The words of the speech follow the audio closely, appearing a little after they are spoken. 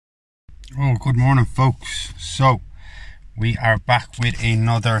Oh, good morning, folks. So we are back with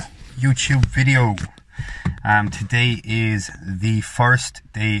another YouTube video. Today is the first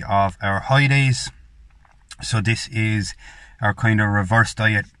day of our holidays, so this is our kind of reverse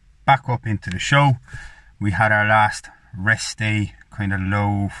diet back up into the show. We had our last rest day, kind of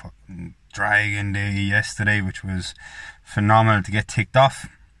low dragging day yesterday, which was phenomenal to get ticked off.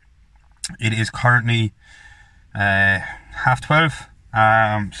 It is currently 12:30.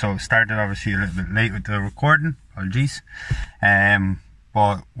 So it started obviously a little bit late with the recording, apologies,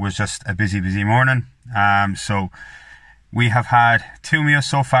 but was just a busy morning. So we have had 2 meals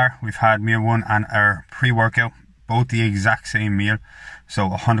so far. We've had meal 1 and our pre-workout, both the exact same meal. So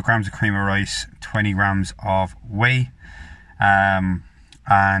 100 grams of cream of rice, 20 grams of whey,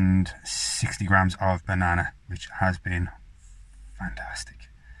 and 60 grams of banana, which has been fantastic.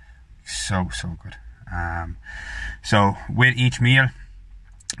 So good. So with each meal,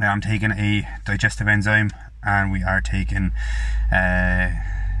 I'm taking a digestive enzyme, and we are taking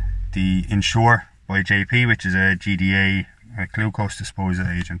the Ensure by JP, which is a GDA, a glucose disposal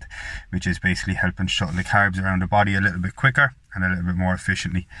agent, which is basically helping shuttle the carbs around the body a little bit quicker and a little bit more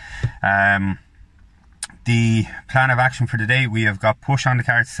efficiently. The plan of action for today, we have got push on the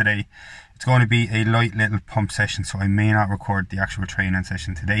cards today. It's going to be a light little pump session, so I may not record the actual training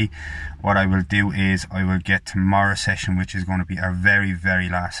session today. What I will do is I will get tomorrow's session, which is going to be our very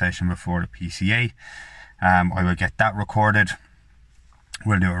last session before the PCA. I will get that recorded.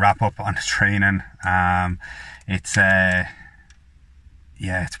 We'll do a wrap up on the training. It's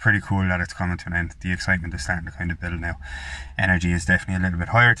pretty cool that it's coming to an end. The excitement is starting to kind of build now. Energy is definitely a little bit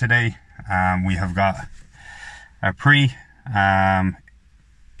higher today. We have got our pre.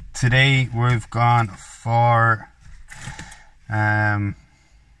 Today we've gone for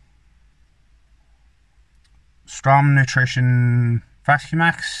Strong Nutrition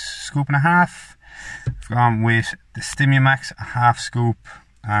Vascumax scoop and a half. We've gone with the Stimumax a half scoop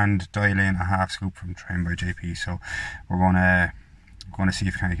and Dial In a half scoop from Trained by JP. So we're gonna see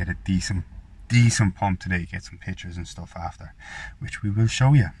if we can get a decent pump today, get some pictures and stuff after, which we will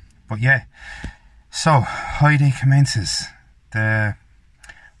show you. But yeah, so holiday commences. The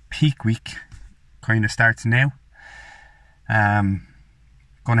peak week kind of starts now.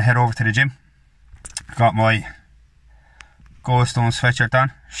 Gonna head over to the gym. Got my Goldstone sweatshirt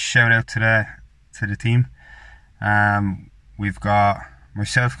on. Shout out to the team. We've got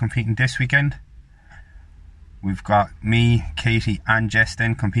myself competing this weekend. We've got me, Katie and Jess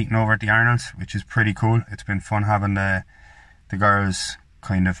then competing over at the Arnolds, which is pretty cool. It's been fun having the girls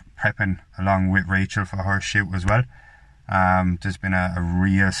kind of prepping along with Rachel for her shoot as well. There's been a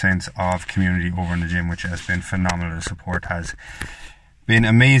real sense of community over in the gym, which has been phenomenal. The support has been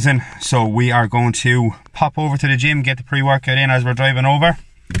amazing. So we are going to pop over to the gym, get the pre-workout in as we're driving over,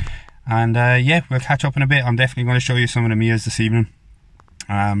 and yeah, we'll catch up in a bit. I'm definitely going to show you some of the meals this evening.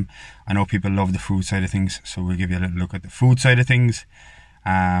 I know people love the food side of things, so we'll give you a little look at the food side of things,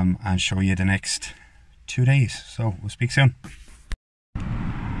 and show you the next 2 days. So we'll speak soon.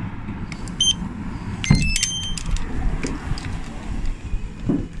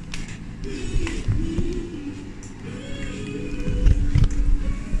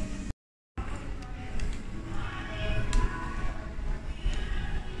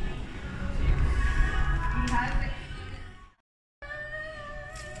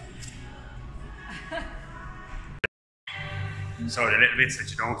 So the little bits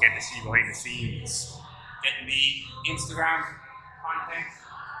that you don't get to see behind the scenes, getting the Instagram content.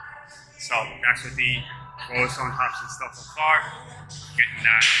 So that's what the Goldstone tops and stuff are for. Getting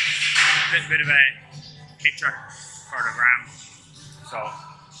that little bit of a picture for the gram. So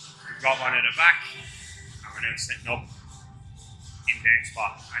we've got one at the back, and we're now sitting up in their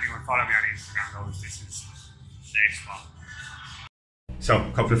spot. Anyone follow me on Instagram knows this is their spot. So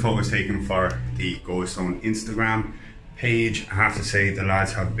a couple of photos taken for the Goldstone Instagram page. I have to say the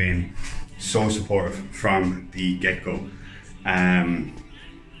lads have been so supportive from the get-go.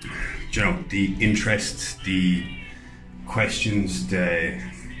 You know, the interest, the questions, the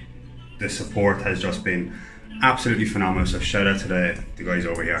support has just been absolutely phenomenal. So shout out to the guys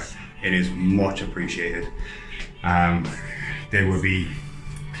over here. It is much appreciated. There will be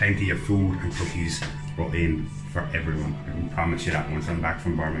plenty of food and cookies brought in for everyone. I can promise you that once I'm back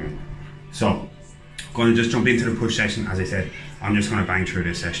from Birmingham. So going to just jump into the push session. As I said, I'm just going to bang through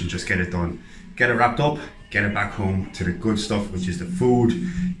this session, just get it done, get it wrapped up, get it back home to the good stuff, which is the food.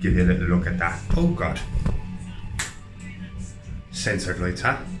 Give you a little look at that. Oh God, censored lights,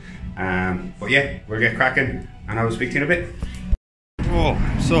 huh? But yeah, we'll get cracking and I will speak to you in a bit. Oh,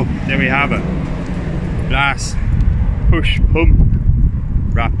 so there we have it. Last push pump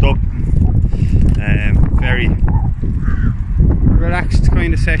wrapped up. Very relaxed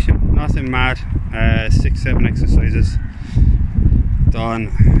kind of session, nothing mad. 6-7 exercises, done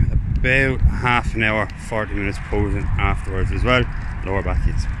about half an hour, 40 minutes posing afterwards as well. Lower back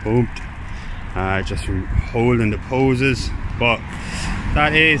gets pumped just from holding the poses, but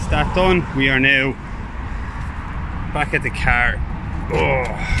that is that done. We are now back at the car.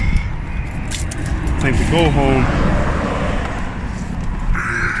 Time to go home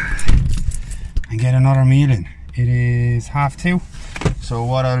and get another meal in. It is 2:30, so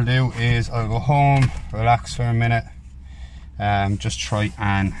what I'll do is I'll go home, relax for a minute, just try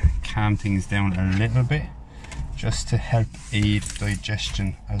and calm things down a little bit, just to help aid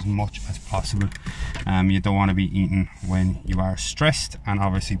digestion as much as possible. You don't want to be eating when you are stressed, and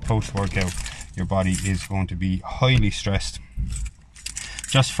obviously post workout your body is going to be highly stressed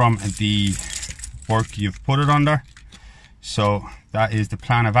just from the work you've put it under. So that is the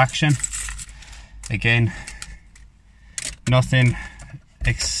plan of action. Again, nothing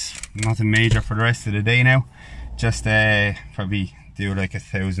major for the rest of the day now. Just probably do like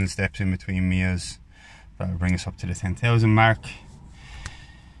 1,000 steps in between meals. That'll bring us up to the 10,000 mark.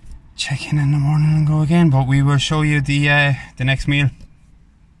 Check in the morning and go again, but we will show you the next meal.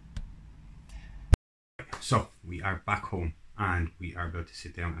 So we are back home and we are about to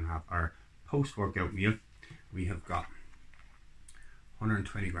sit down and have our post-workout meal. We have got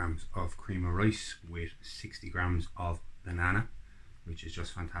 120 grams of cream of rice with 60 grams of banana, which is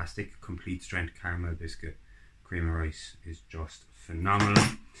just fantastic. Complete strength caramel biscuit. Cream of rice is just phenomenal.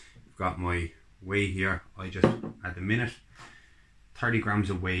 I've got my whey here. I just, at the minute, 30 grams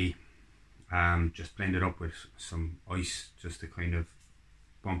of whey, just blend it up with some ice just to kind of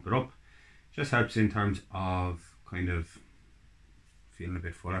bump it up. Just helps in terms of kind of feeling a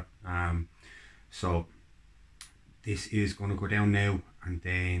bit fuller. So this is going to go down now, and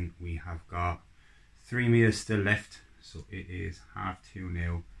then we have got 3 meals still left. So it is 2:30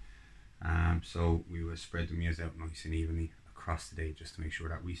 now. So we will spread the meals out nice and evenly across the day just to make sure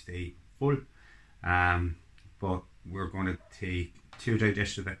that we stay full. But we're going to take two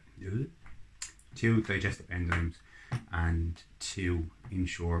digestive enzymes and 2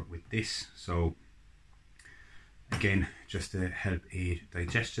 Ensure with this. So again, just to help aid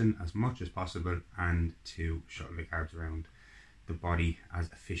digestion as much as possible and to shuttle the carbs around the body as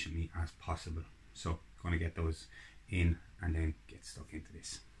efficiently as possible. So going to get those in and then get stuck into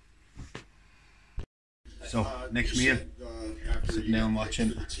this. So next meal, sitting down watching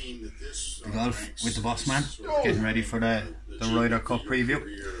the golf with the boss man, getting ready for the Ryder Cup preview.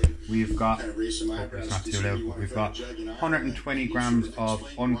 We've got, hope it's not too loud, but we've got 120 grams of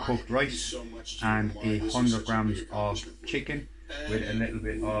uncooked rice and 100 grams of chicken with a little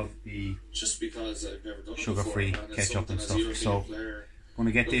bit of the sugar-free ketchup and stuff. So going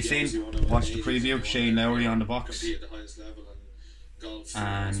to get this in, watch the preview, Shane Lowry on the box,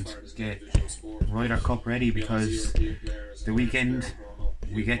 and get Ryder Cup ready, because the weekend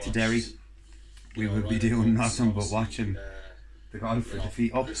we get to Derry, we will be doing nothing but watching the golf with the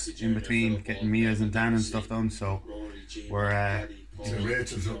feet up in between, getting meals and Dan and stuff done. So we're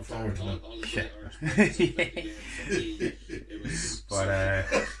Rachel's looking forward to that. But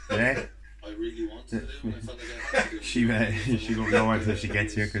yeah, she won't know until she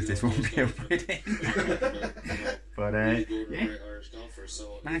gets here, because this won't be out by then. But yeah,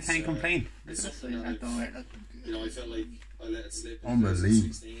 man, I can't complain.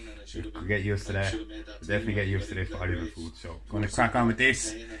 Unbelievable. We'll get used to that. We'll definitely get used to this volume of food. So going to crack on with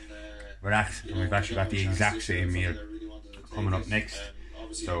this, relax, and we've actually got the exact same meal coming up next.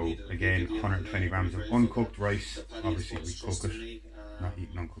 So again, 120 grams of uncooked rice, obviously we cook it, not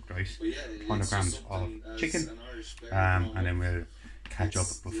eating uncooked rice, 100 grams of chicken, and then we'll catch up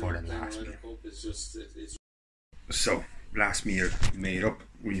before the last meal. So last meal made up,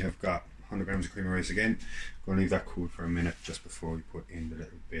 we have got 100 grams of cream of rice again. Going to leave that cool for a minute just before we put in the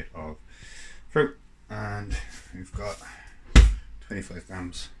little bit of fruit, and we've got 25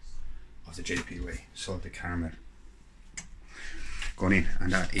 grams of the JP whey, salted caramel, going in,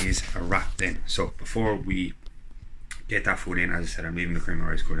 and that is a wrap then. So before we get that food in, as I said, I'm leaving the cream of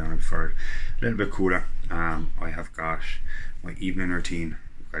rice go down for a little bit cooler. I have got my evening routine.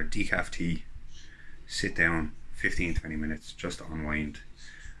 I've got a decaf tea, sit down 15-20 minutes just to unwind.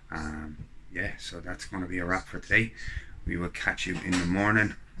 Yeah, so that's going to be a wrap for today. We will catch you in the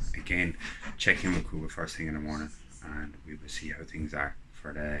morning. Again, check in with Kuba first thing in the morning, and we will see how things are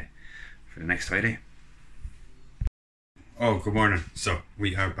for the next Friday. Oh, good morning. So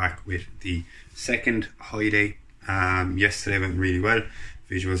we are back with the second high day Yesterday went really well.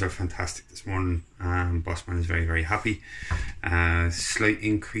 Visuals are fantastic this morning. Bossman is very, very happy. Slight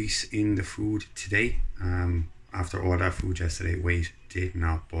increase in the food today. After all that food yesterday, weight did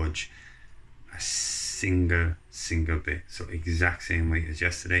not budge a single bit. So exact same weight as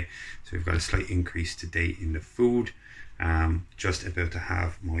yesterday. So we've got a slight increase today in the food. Just about to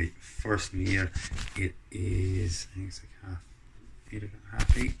have my first meal. It is, I think it's like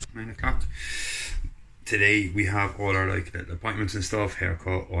half 8, 9 o'clock. Today we have all our like little appointments and stuff,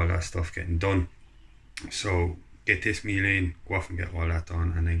 haircut, all that stuff getting done. So get this meal in, go off and get all that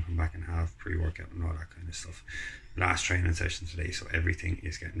done, and then come back and have pre-workout and all that kind of stuff. Last training session today, so everything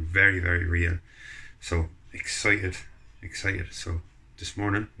is getting very, very real. So excited. So this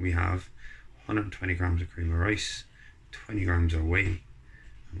morning we have 120 grams of cream of rice, 20 grams of whey,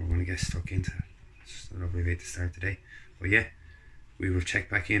 and we're going to get stuck into it. It's a lovely way to start today. But yeah, we will check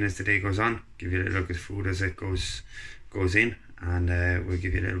back in as the day goes on, give you a little look at food as it goes in, and we'll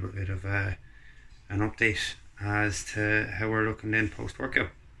give you a little bit of an update as to how we're looking then post workout.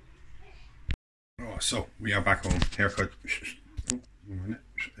 Oh, so we are back home. Haircut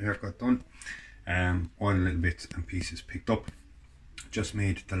done. All the little bits and pieces picked up. Just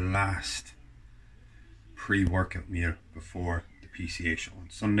made the last pre-workout meal before the PCA show on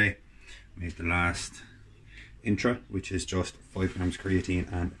Sunday. Made the last intra, which is just 5 grams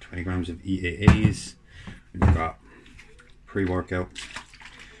creatine and 20 grams of EAAs. We've got pre-workout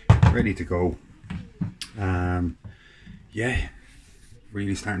ready to go. Yeah,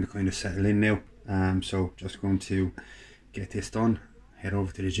 really starting to kind of settle in now. So just going to get this done, head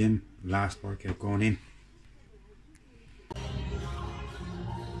over to the gym, last workout going in.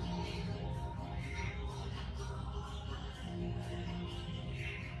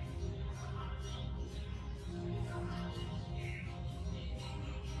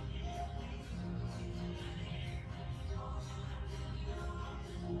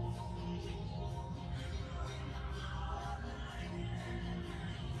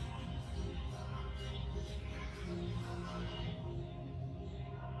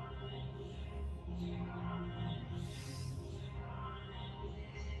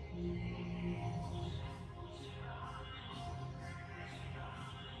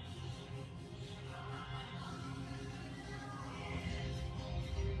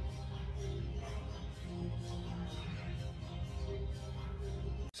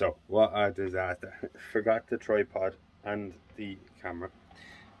 So what a disaster. Forgot the tripod and the camera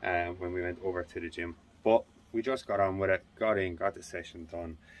when we went over to the gym, but we just got on with it, got in, got the session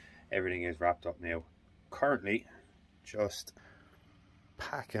done. Everything is wrapped up now. Currently just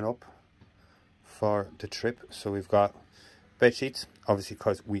packing up for the trip. So we've got bed sheets, obviously,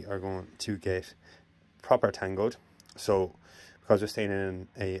 because we are going to get proper tangoed. So because we're staying in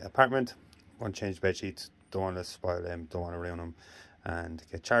a apartment, want to change bed sheets, don't want to spoil them, don't want to ruin them and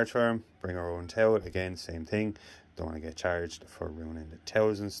get charged for them. Bring our own towel, again same thing, don't want to get charged for ruining the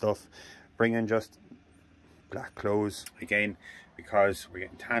towels and stuff. Bring in just black clothes, again because we're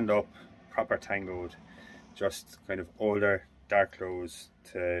getting tanned up, proper tangoed, just kind of older dark clothes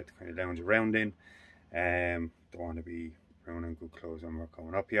to kind of lounge around in. Don't want to be ruining good clothes when we're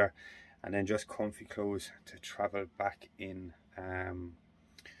coming up here. And then just comfy clothes to travel back in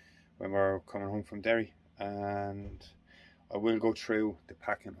when we're coming home from Derry. And I will go through the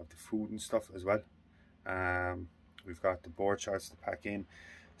packing of the food and stuff as well. We've got the board charts to pack in,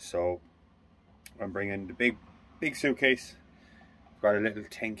 so I'm bringing the big suitcase. I've got a little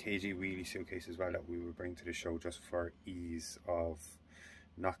 10 kg wheelie suitcase as well that we will bring to the show, just for ease of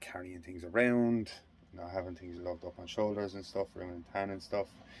not carrying things around, not having things lugged up on shoulders and stuff, ruining tan and stuff.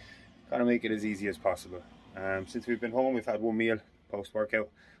 Gotta make it as easy as possible. Since we've been home, we've had one meal post workout,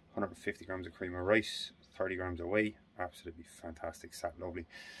 150 grams of cream of rice, 30 grams of whey. Absolutely fantastic, sat lovely.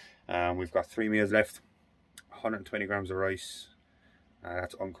 We've got 3 meals left, 120 grams of rice,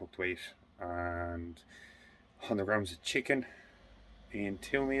 that's uncooked weight, and 100 grams of chicken in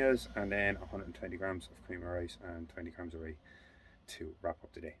 2 meals, and then 120 grams of cream of rice and 20 grams of whey to wrap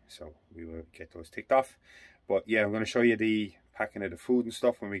up the day. So we will get those ticked off. But yeah, I'm going to show you the packing of the food and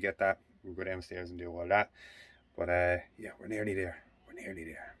stuff when we get that. We'll go downstairs and do all that. But yeah, we're nearly there.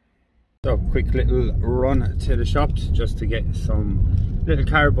 So quick little run to the shops just to get some little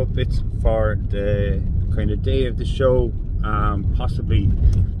carb up bits for the kind of day of the show, possibly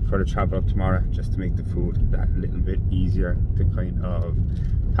for the travel up tomorrow, just to make the food that little bit easier to kind of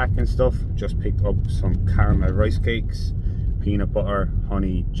pack and stuff. Just picked up some caramel rice cakes, peanut butter,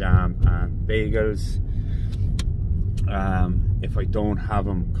 honey, jam and bagels. If I don't have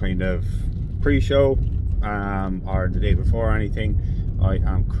them kind of pre-show or the day before or anything, I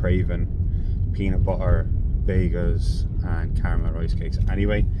am craving peanut butter bagels and caramel rice cakes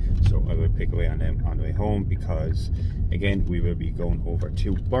anyway, so I will pick away on them on the way home, because again we will be going over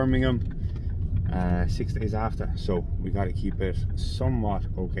to Birmingham 6 days after, so we got to keep it somewhat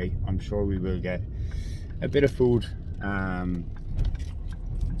okay. I'm sure we will get a bit of food.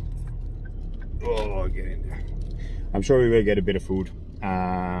 Oh, get in there. I'm sure we will get a bit of food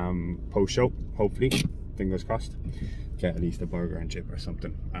post show, hopefully, fingers crossed. Get at least a burger and chip or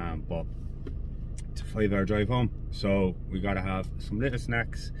something, but it's a 5-hour drive home, so we got to have some little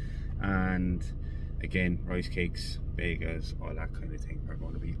snacks, and again rice cakes, bagels, all that kind of thing are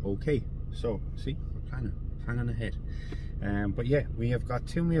going to be okay. So see, we're planning ahead. But yeah, we have got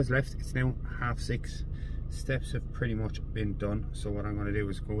 2 meals left. It's now 6:30. Steps have pretty much been done, so what I'm going to do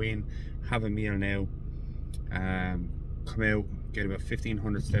is go in, have a meal now, come out, get about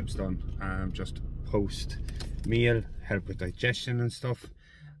 1,500 steps done, just post meal, help with digestion and stuff,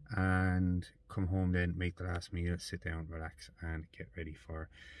 and come home then, make the last meal, sit down, relax and get ready for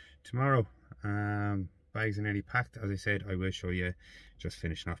tomorrow. Bags are nearly packed. As I said, I will show you, just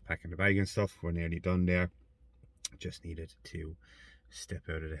finishing off packing the bag and stuff. We're nearly done there. Just needed to step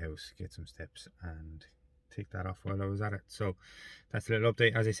out of the house, get some steps and take that off while I was at it. So that's a little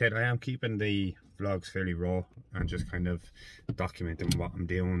update. As I said, I am keeping the vlogs fairly raw and just kind of documenting what I'm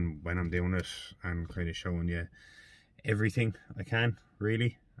doing, when I'm doing it, and kind of showing you everything I can,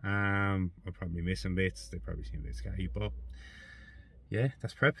 really. I'll probably miss some bits, they probably seem a bit scatty, but yeah,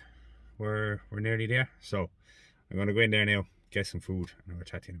 that's prep. We're nearly there, so I'm gonna go in there now, get some food, and I'll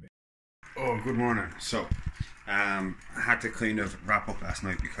chat to you in a bit. Oh, good morning. So I had to kind of wrap up last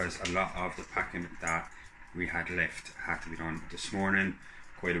night because a lot of the packing that we had left had to be done this morning.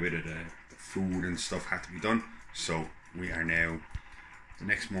 Quite a bit of the food and stuff had to be done, so we are now, the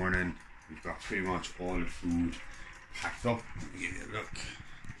next morning, we've got pretty much all the food packed up. Let me give you a look.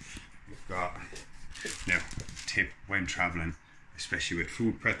 We've got, now tip when travelling, especially with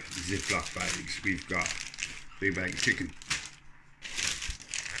food prep, Ziploc bags. We've got big bag of chicken,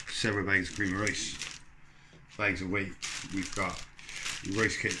 several bags of cream of rice, bags of whey. We've got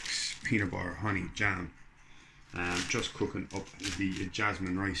rice cakes, peanut butter, honey, jam. Just cooking up the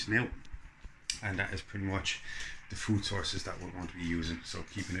jasmine rice now, and that is pretty much the food sources that we're going to be using. So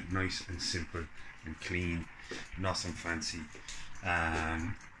keeping it nice and simple and clean, nothing fancy.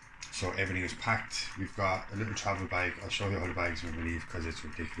 So everything is packed. We've got a little travel bag. I'll show you all the bags when we leave because it's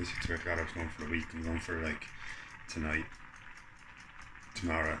ridiculous. I swear to God, I was going for a week. I'm going for like tonight,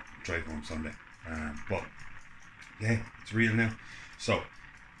 tomorrow, drive home Sunday. But yeah, it's real now. So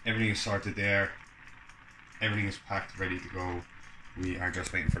everything is sorted there. Everything is packed, ready to go. We are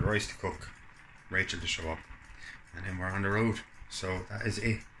just waiting for the rice to cook, Rachel to show up, and then we're on the road. So that is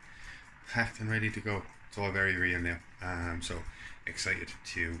it. Packed and ready to go. It's all very real now. So excited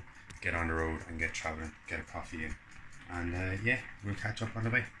to get on the road and get travelling, get a coffee in, and yeah, we'll catch up on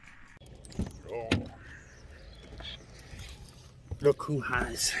the way. Oh. Look who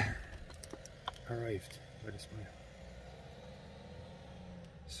has arrived with a smile.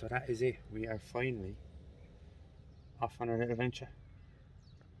 So that is it. We are finally off on our little adventure.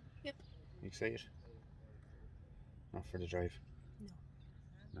 Yep. You excited? Not for the drive? No.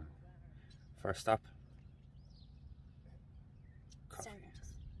 No. First stop? Coffee.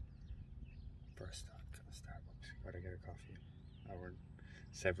 Starbucks. First stop, Starbucks. Gotta get a coffee. Or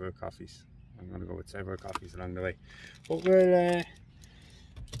several coffees. I'm gonna go with several coffees along the way. But we'll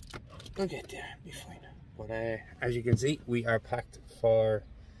get there, be fine. But as you can see, we are packed for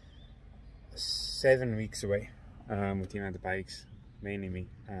 7 weeks away. With the amount of bags, mainly me,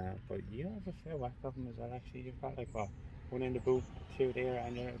 but you have a fair whack of them as well. Actually, you've got like what, one in the boot, 2 there,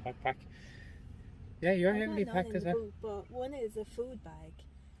 and your little backpack. Yeah, you're heavily packed as well. Boot, but one is a food bag,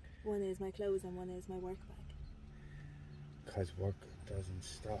 one is my clothes, and one is my work bag. Because work doesn't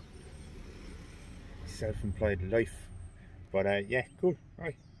stop. Self-employed life. But yeah, cool.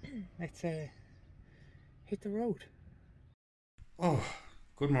 Right, let's hit the road. Oh,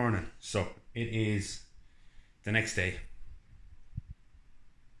 good morning. So it is the next day.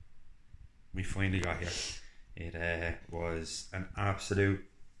 We finally got here. It was an absolute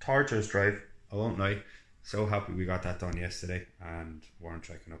torturous drive, I won't lie. So happy we got that done yesterday and weren't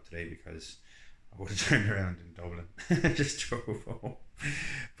trekking up today, because I would have turned around in Dublin. Just drove home.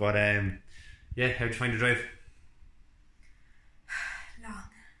 But yeah, how'd you find the drive? Long.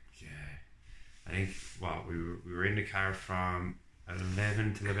 Yeah, I think we were in the car from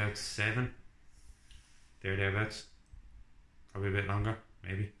 11 till about 7. Thereabouts. Probably a bit longer,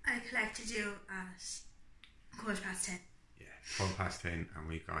 maybe. I collected you at 10:15. Yeah, 10:15, and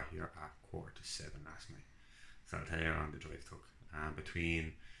we got here at 7:15 last night. So I'll tell you how long the drive took.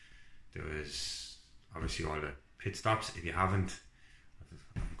 Between, there was obviously all the pit stops. If you haven't,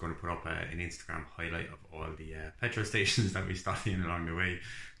 I'm going to put up an Instagram highlight of all the petrol stations that we stopped in along the way,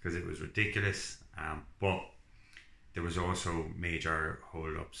 because it was ridiculous. But there was also major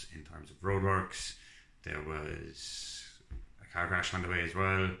hold-ups in terms of roadworks. There was a car crash on the way as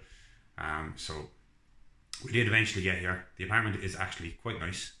well. So we did eventually get here. The apartment is actually quite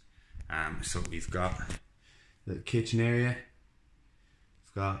nice. So we've got the kitchen area.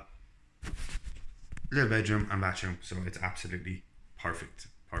 We've got a little bedroom and bathroom. So it's absolutely perfect.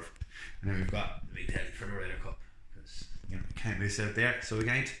 And then we've got the big telly for the Ryder Cup, because you know, can't miss out there. So we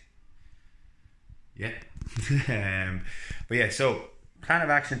can't. Yeah. But yeah, so plan of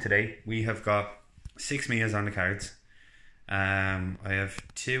action today. We have got 6 meals on the cards. I have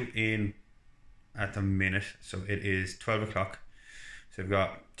 2 in at the minute, so it is 12 o'clock. So we've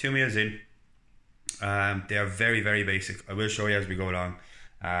got 2 meals in. They are very, very basic. I will show you as we go along.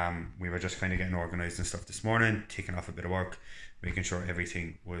 We were just kind of getting organised and stuff this morning, taking off a bit of work, making sure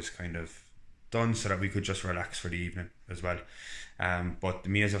everything was kind of done so that we could just relax for the evening as well. But the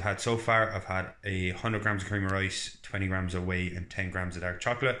meals I've had so far, I've had 100 grams of cream of rice, 20 grams of whey and 10 grams of dark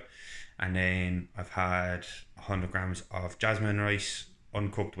chocolate. And then I've had 100 grams of jasmine rice,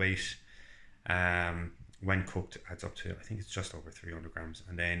 uncooked weight. When cooked, adds up to, I think it's just over 300 grams.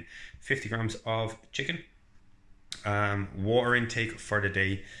 And then 50 grams of chicken. Water intake for the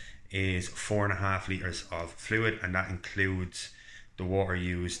day is 4.5 litres of fluid, and that includes the water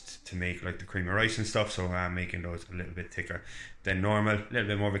used to make like the cream of rice and stuff, so I'm making those a little bit thicker than normal, a little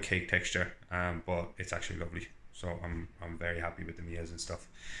bit more of a cake texture, but it's actually lovely. So I'm very happy with the meals and stuff.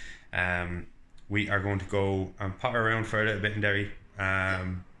 We are going to go and potter around for a little bit in Derry.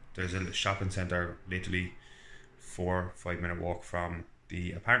 There's a little shopping centre literally 4-5 minute walk from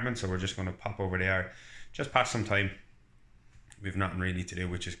the apartment, so we're just going to pop over there, just pass some time. We've nothing really to do,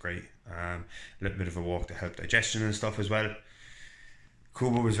 which is great. A little bit of a walk to help digestion and stuff as well.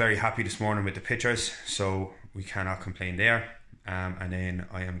 Kuba was very happy this morning with the pictures, so we cannot complain there. And then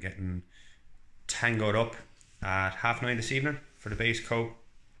I am getting tangoed up at 9:30 this evening for the base coat,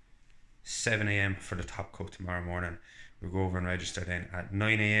 7 a.m. for the top coat tomorrow morning. We'll go over and register then at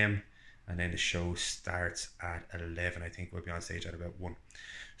 9 a.m. and then the show starts at 11. I think we'll be on stage at about 1.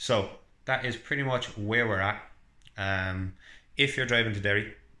 So that is pretty much where we're at. If you're driving to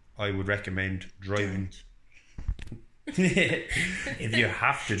Derry, I would recommend driving. If you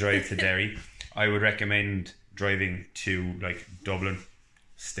have to drive to Derry, I would recommend driving to like Dublin,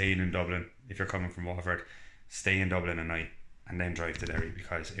 staying in Dublin. If you're coming from Waterford, stay in Dublin a night and then drive to Derry,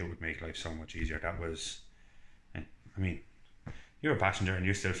 because it would make life so much easier. That was, I mean, you're a passenger and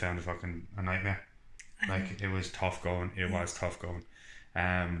you still found it fucking a nightmare. Like, it was tough going. It was tough going.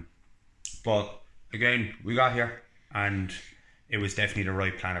 But again, we got here and it was definitely the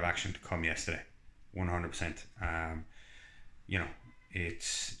right plan of action to come yesterday, 100%. You know,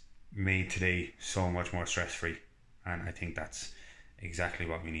 it's made today so much more stress-free, and I think that's exactly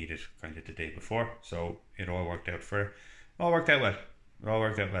what we needed kind of the day before. So it all worked out well.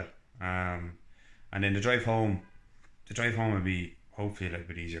 And then the drive home will be hopefully a little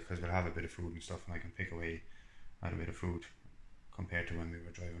bit easier, because we'll have a bit of food and stuff, and I can pick away at a bit of food compared to when we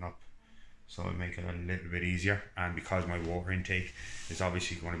were driving up. So it'll make it a little bit easier. And because my water intake is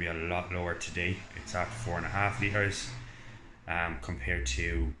obviously going to be a lot lower today, it's at 4.5 litres compared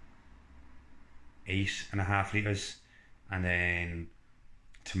to 8.5 litres. And then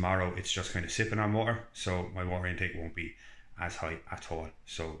tomorrow it's just kind of sipping on water, so my water intake won't be as high at all.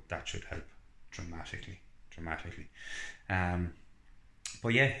 So that should help dramatically.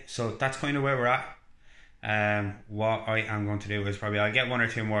 But yeah, so that's kind of where we're at. What I am going to do is probably I'll get 1 or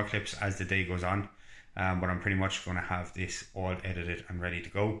 2 more clips as the day goes on, but I'm pretty much going to have this all edited and ready to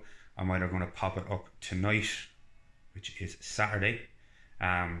go. I'm either going to pop it up tonight, which is Saturday,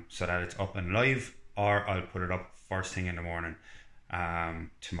 so that it's up and live, or I'll put it up first thing in the morning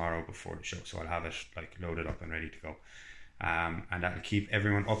tomorrow before the show, so I'll have it like loaded up and ready to go, and that'll keep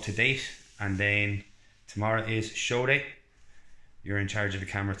everyone up to date. And then tomorrow is show day. You're in charge of the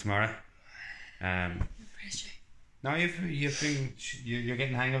camera tomorrow. No, you're getting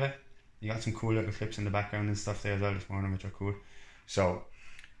the hang of it. You got some cool little clips in the background and stuff there as well this morning, which are cool. So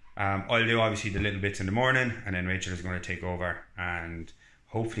I'll do obviously the little bits in the morning, and then Rachel is going to take over and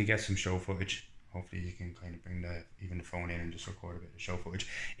hopefully get some show footage. Hopefully you can kind of bring even the phone in and just record a bit of show footage.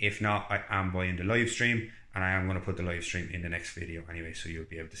 If not, I am buying the live stream, and I am going to put the live stream in the next video anyway, so you'll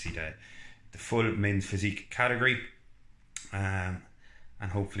be able to see the full men's physique category, and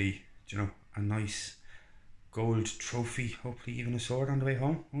hopefully, you know, a nice gold trophy, hopefully even a sword on the way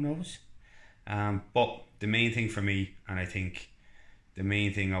home, who knows. But the main thing for me, and I think the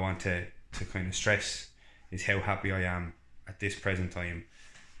main thing I want to to kind of stress is how happy I am at this present time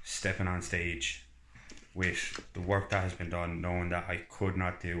stepping on stage with the work that has been done, knowing that I could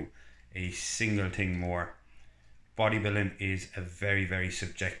not do a single thing more. Bodybuilding is a very, very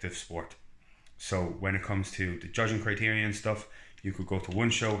subjective sport. So when it comes to the judging criteria and stuff, you could go to one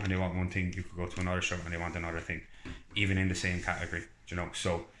show and they want one thing, you could go to another show and they want another thing, even in the same category, you know.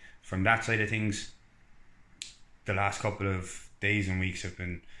 So from that side of things, the last couple of days and weeks have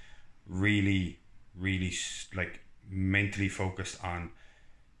been really, really like mentally focused on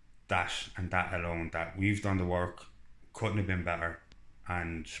that and that alone, that we've done the work, couldn't have been better,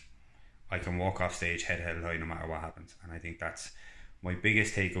 and I can walk off stage head held high no matter what happens. And I think that's my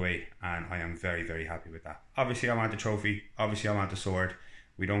biggest takeaway, and I am very, very happy with that. Obviously I want the trophy, obviously I want the sword.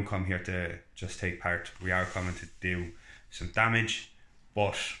 We don't come here to just take part, we are coming to do some damage,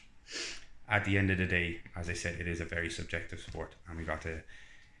 but at the end of the day, as I said, it is a very subjective sport, and we got to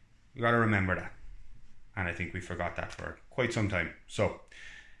remember that. And I think we forgot that for quite some time. So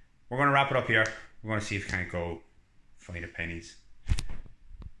we're going to wrap it up here. We're going to see if we can't go find a pennies.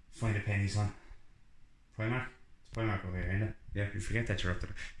 Find a pennies on Primark. It's Primark over here, isn't it? Yeah, you forget that you're up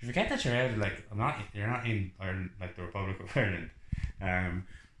there. You forget that you're out, like, you're not in Ireland, like the Republic of Ireland.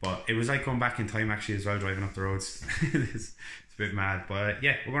 But it was like going back in time actually as well, driving up the roads. It's a bit mad. But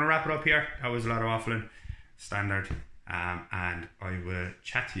yeah, we're going to wrap it up here. That was a lot of waffling, standard. And I will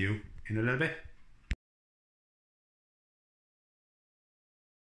chat to you in a little bit.